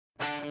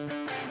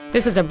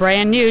This is a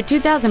brand new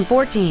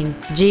 2014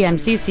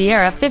 GMC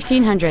Sierra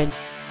 1500.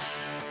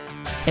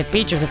 It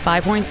features a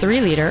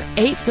 5.3-liter,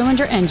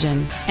 8-cylinder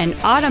engine, an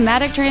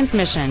automatic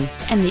transmission,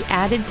 and the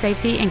added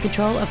safety and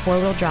control of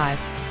four-wheel drive.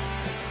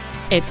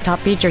 Its top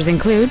features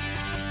include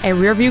a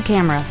rear-view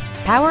camera,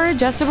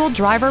 power-adjustable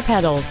driver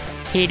pedals,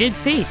 heated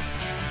seats,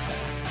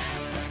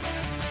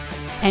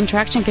 and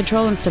traction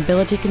control and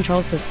stability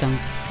control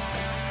systems.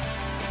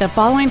 The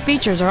following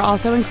features are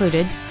also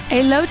included: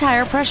 a low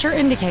tire pressure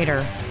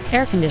indicator,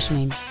 air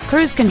conditioning,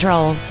 cruise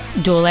control,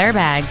 dual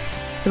airbags,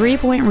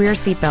 3-point rear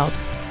seat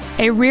belts,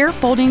 a rear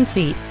folding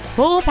seat,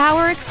 full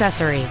power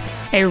accessories,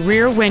 a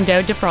rear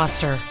window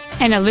defroster,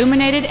 an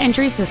illuminated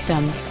entry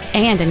system,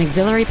 and an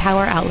auxiliary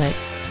power outlet.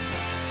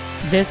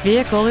 This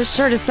vehicle is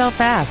sure to sell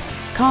fast.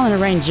 Call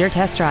and arrange your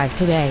test drive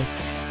today.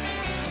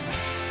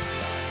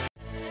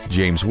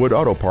 James Wood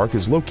Auto Park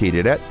is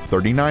located at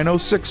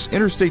 3906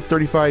 Interstate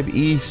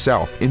 35E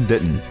South in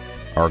Denton.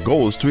 Our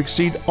goal is to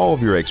exceed all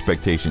of your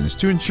expectations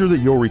to ensure that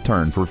you'll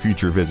return for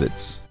future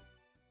visits.